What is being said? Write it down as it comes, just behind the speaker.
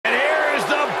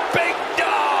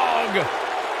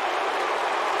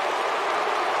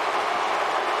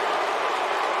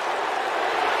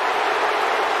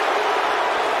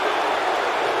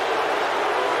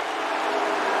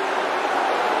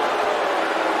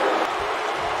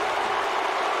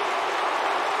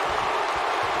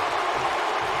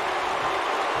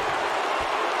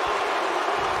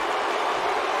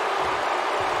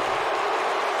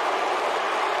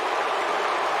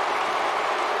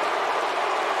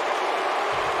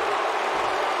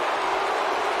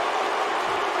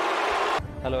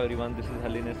Hello everyone, this is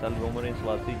heyman Roman Reigns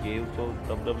vs Jey Uso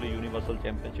WWE Universal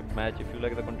Championship match. If you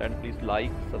like the content, please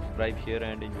like, subscribe, share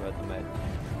and enjoy the match.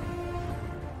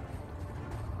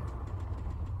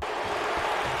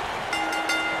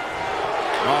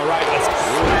 All right, let's go.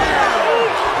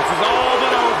 This is all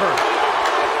but over.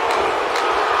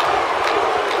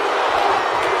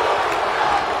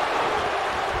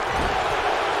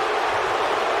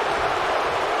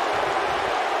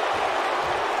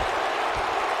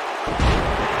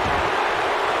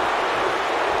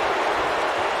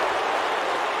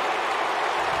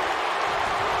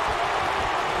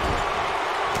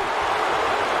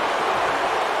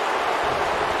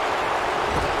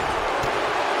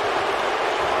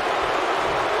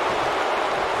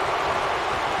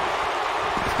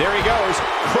 There he goes,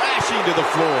 crashing to the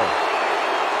floor.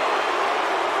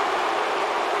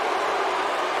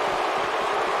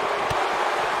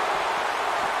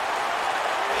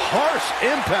 Harsh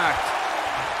impact.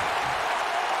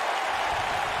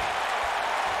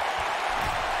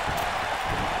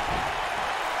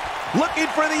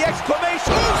 Looking for the exclamation.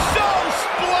 Uso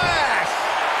splash!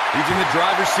 He's in the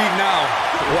driver's seat now.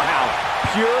 Wow,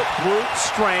 pure brute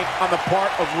strength on the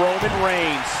part of Roman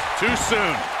Reigns. Too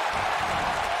soon.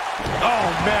 Oh,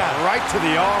 man, right to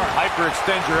the arm.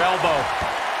 Hyperextend your elbow.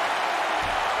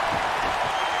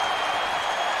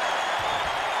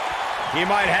 He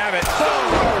might have it.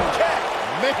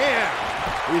 Man,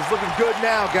 he's looking good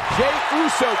now. Jey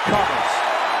Uso covers.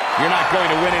 You're not going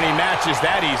to win any matches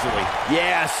that easily.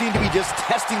 Yeah, seem to be just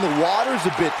testing the waters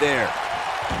a bit there.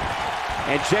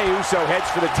 And Jey Uso heads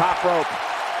for the top rope.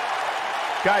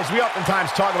 Guys, we oftentimes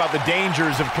talk about the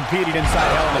dangers of competing inside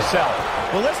Hell in a Cell.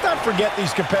 Well, let's not forget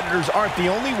these competitors aren't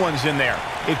the only ones in there.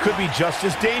 It could be just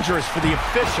as dangerous for the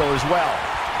official as well.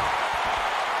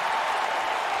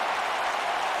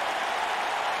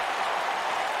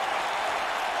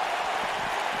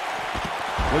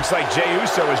 Looks like Jey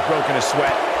Uso has broken a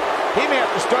sweat. He may have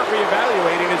to start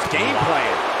reevaluating his game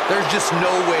plan. There's just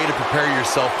no way to prepare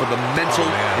yourself for the mental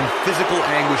and physical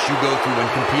anguish you go through when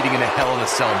competing in a Hell in a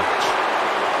Cell match.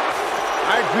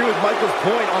 I agree with Michael's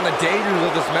point on the dangers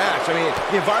of this match. I mean,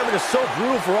 the environment is so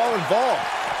brutal for all involved.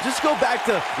 Just go back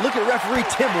to look at referee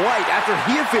Tim White after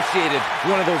he officiated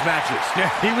one of those matches.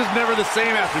 Yeah, he was never the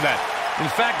same after that.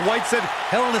 In fact, White said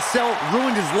Hell in a Cell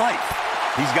ruined his life.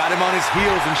 He's got him on his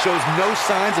heels and shows no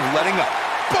signs of letting up.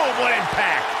 Boom, what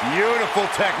impact!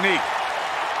 Beautiful technique.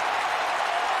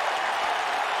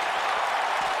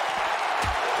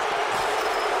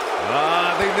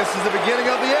 I think this is the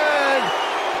beginning of the end.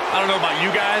 I don't know about you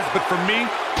guys, but for me,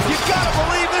 you gotta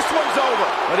believe this one's over.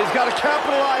 But he's gotta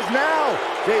capitalize now.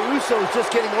 Jey Uso is just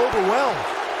getting overwhelmed.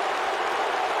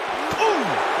 Ooh.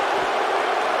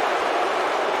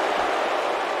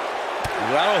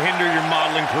 That'll hinder your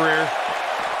modeling career.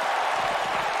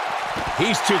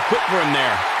 He's too quick for him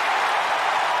there.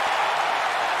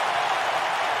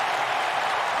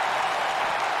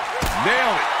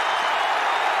 Nailed it.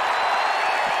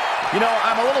 You know,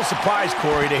 I'm a little surprised,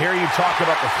 Corey, to hear you talk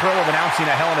about the thrill of announcing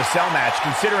a Hell in a Cell match,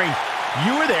 considering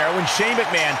you were there when Shane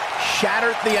McMahon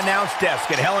shattered the announce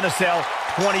desk at Hell in a Cell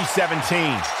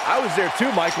 2017. I was there too,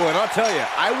 Michael, and I'll tell you,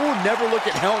 I will never look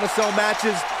at Hell in a Cell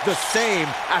matches the same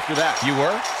after that. You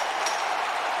were?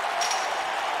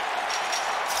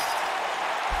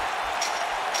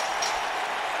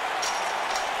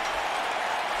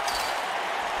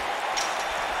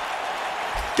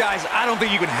 Guys, I don't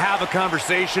think you can have a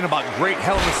conversation about great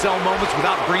Hell in a Cell moments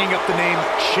without bringing up the name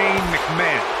Shane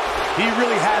McMahon. He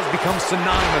really has become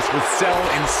synonymous with cell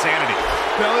insanity.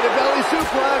 Belly-to-belly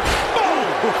suplex.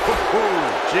 Boom!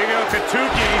 Jigo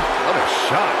Katuki. What a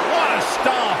shot. What a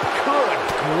stomp. Good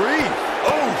grief.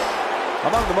 Oof.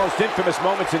 Among the most infamous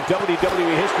moments in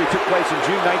WWE history took place in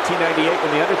June 1998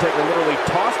 when The Undertaker literally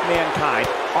tossed Mankind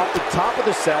off the top of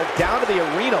the cell down to the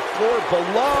arena floor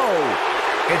below.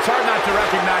 It's hard not to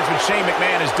recognize what Shane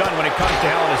McMahon has done when it comes to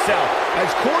Hell in a Cell. As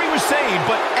Corey was saying,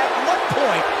 but at what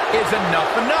point is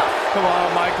enough enough? Come on,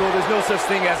 Michael, there's no such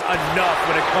thing as enough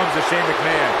when it comes to Shane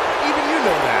McMahon. Even you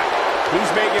know that.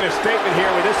 He's making a statement here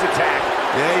with this attack.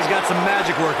 Yeah, he's got some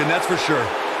magic working, that's for sure.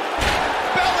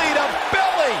 Belly to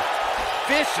belly!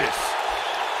 vicious.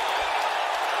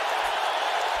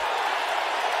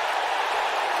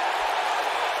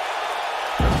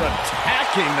 Just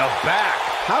attacking the back.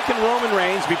 How can Roman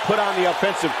Reigns be put on the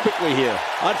offensive quickly here?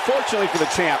 Unfortunately for the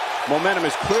champ, momentum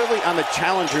is clearly on the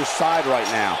challenger's side right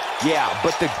now. Yeah,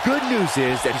 but the good news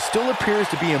is that he still appears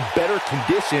to be in better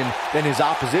condition than his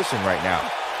opposition right now.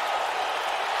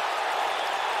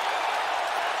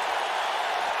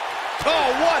 Oh,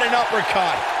 what an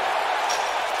uppercut.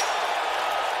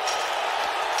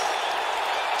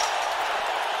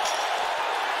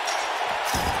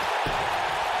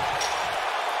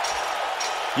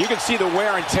 You can see the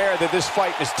wear and tear that this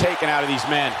fight has taken out of these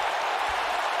men.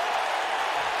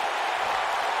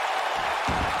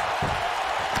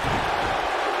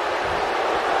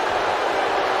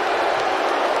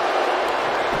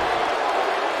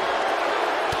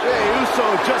 Jey Uso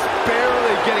just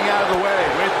barely getting out of the way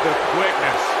with the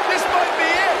quickness. This might be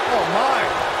it. Oh, my.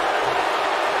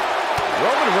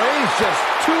 Roman Reigns just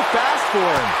too fast for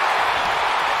him.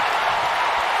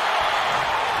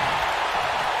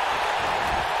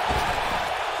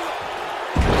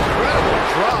 Incredible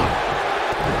drop.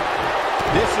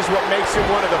 This is what makes him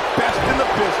one of the best in the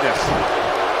business.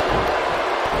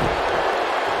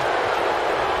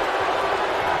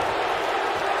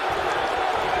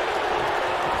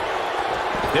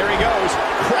 There he goes,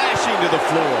 crashing to the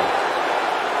floor.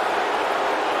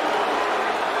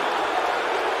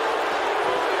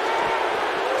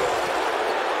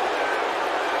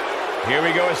 Here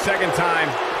we go a second time.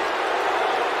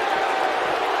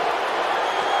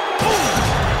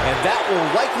 And that will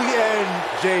likely end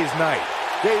Jey's night.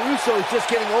 Jey Uso is just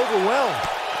getting overwhelmed.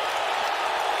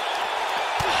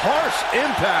 Harsh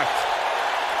impact.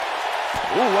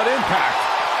 Ooh, what impact.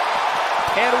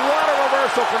 And what a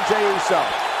reversal from Jey Uso.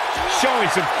 Showing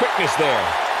some quickness there.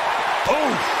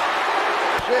 Oof.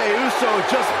 Jey Uso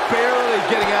just barely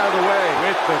getting out of the way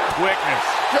With the quickness.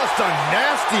 Just a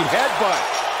nasty headbutt.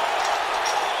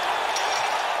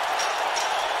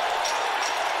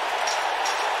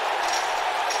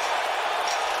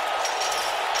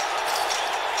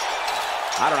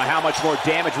 I don't know how much more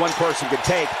damage one person could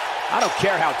take. I don't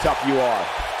care how tough you are.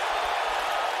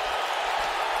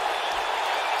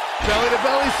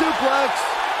 Belly-to-belly suplex.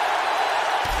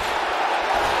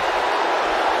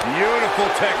 Beautiful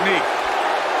technique.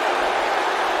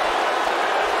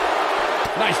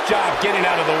 Nice job getting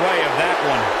out of the way of that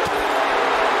one.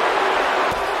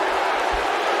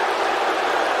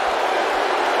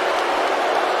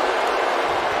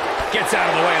 Gets out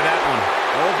of the way of that one.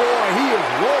 Oh boy, he is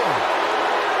rolling.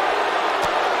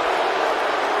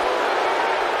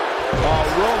 Oh,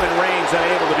 Roman Reigns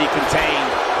unable to be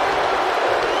contained.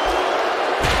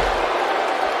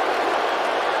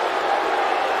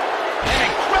 An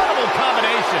incredible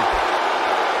combination.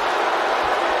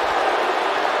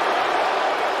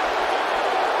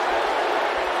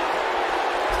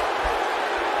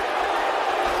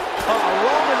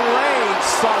 Roman Reigns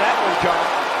saw that one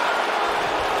coming.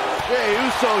 Jey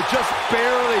Uso just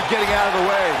barely getting out of the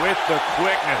way With the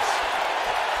quickness.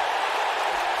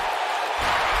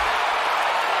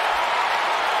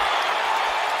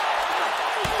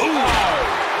 Ooh,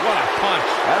 what a punch.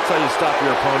 That's how you stop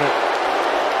your opponent.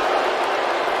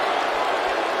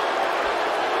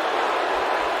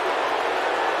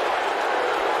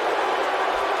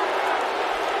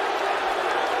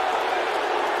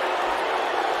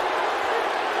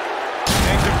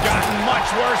 Things have gotten much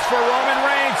worse for Roman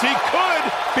Reigns. He could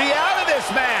be out of this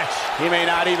match. He may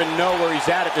not even know where he's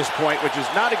at this point, which is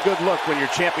not a good look when your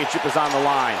championship is on the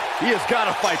line. He has got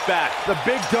to fight back. The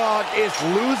big dog is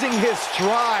losing his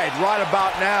stride right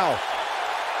about now.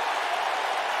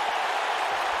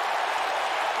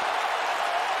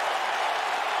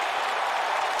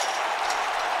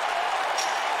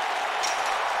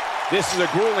 This is a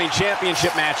grueling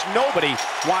championship match. Nobody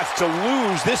wants to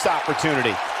lose this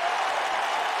opportunity.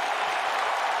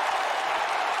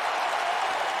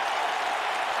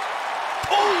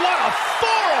 Oh, what a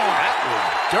forearm! That was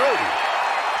dirty.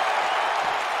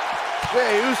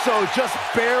 Jey Uso just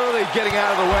barely getting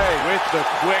out of the way With the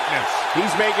quickness.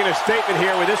 He's making a statement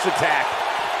here with this attack.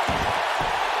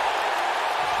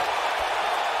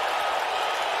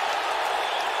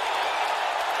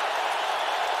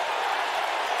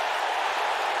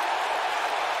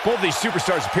 Both of these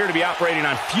superstars appear to be operating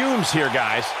on fumes here,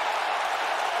 guys.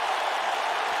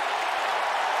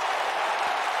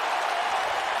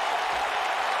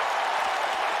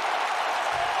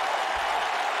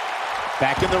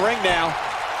 Back in the ring now.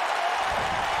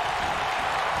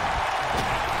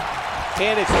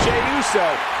 And it's Jey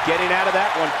Uso getting out of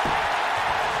that one.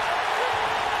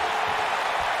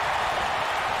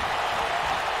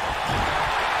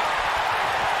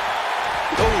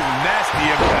 the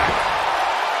impact.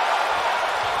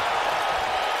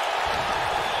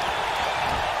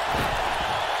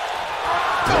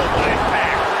 Global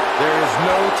impact. There is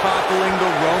no toppling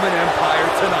the Roman Empire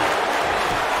tonight.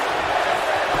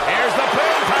 Here's the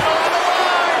pin, title on the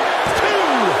line.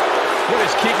 2. What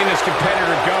is keeping this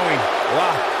competitor going?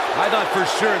 Wow, I thought for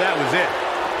sure that was it.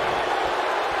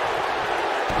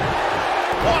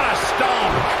 What a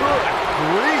stomp. Good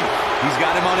grief. He's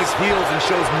got him on his heels and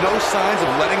shows no signs of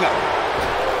letting up.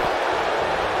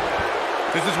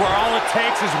 This is where all it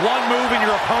takes is one move and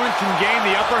your opponent can gain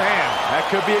the upper hand. That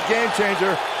could be a game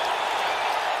changer.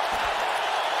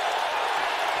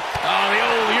 Oh, the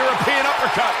old European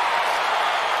uppercut.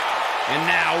 And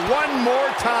now one more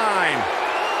time.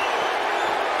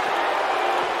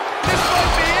 This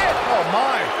might be it. Oh,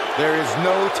 my. There is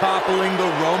no toppling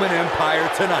the Roman Empire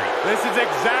tonight. This is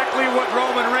exactly what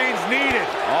Roman Reigns needed.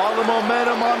 All the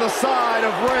momentum on the side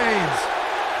of Reigns.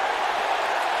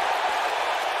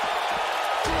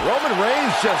 Roman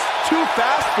Reigns just too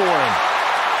fast for him.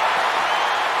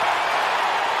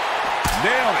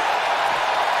 Nailed it.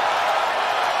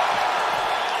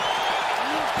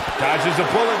 Dodges a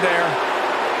bullet there.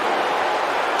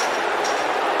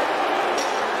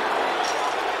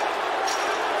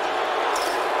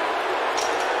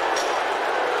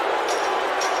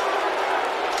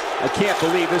 I can't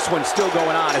believe this one's still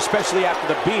going on, especially after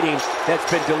the beating that's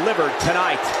been delivered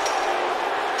tonight.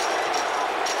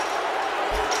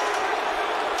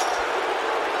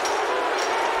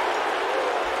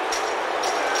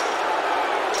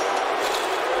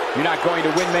 You're not going to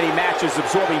win many matches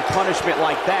absorbing punishment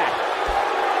like that.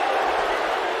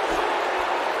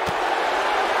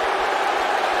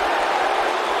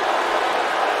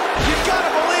 You've got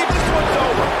to believe this one's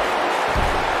over.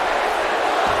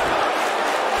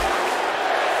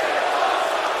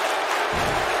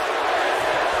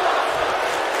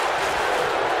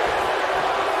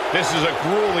 This is a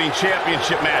grueling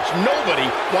championship match. Nobody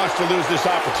wants to lose this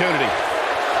opportunity.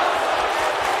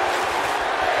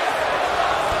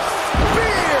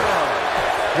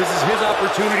 This is his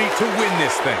opportunity to win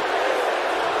this thing.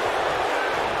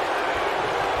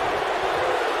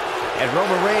 And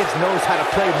Roman Reigns knows how to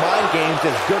play mind games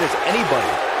as good as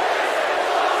anybody.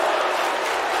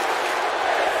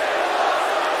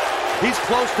 He's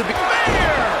close to being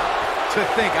there. To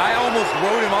think, I almost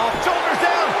wrote him off. Shoulders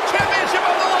down, championship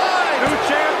on the line. New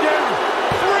champion,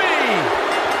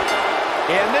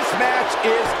 3. And this match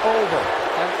is over.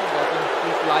 Thanks for watching.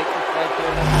 Please like, subscribe,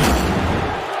 share.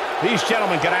 These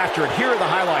gentlemen got after it. Here are the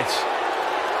highlights.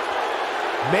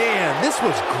 Man, this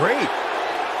was great.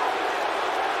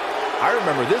 I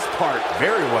remember this part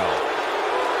very well.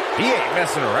 He ain't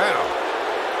messing around.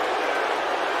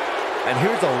 And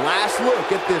here's a last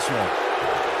look at this one.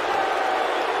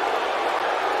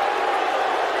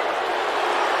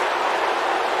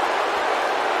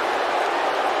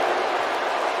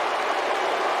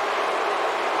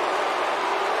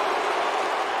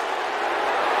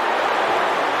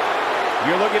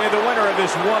 You're looking at the winner of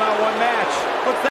this one-on-one match. What's that?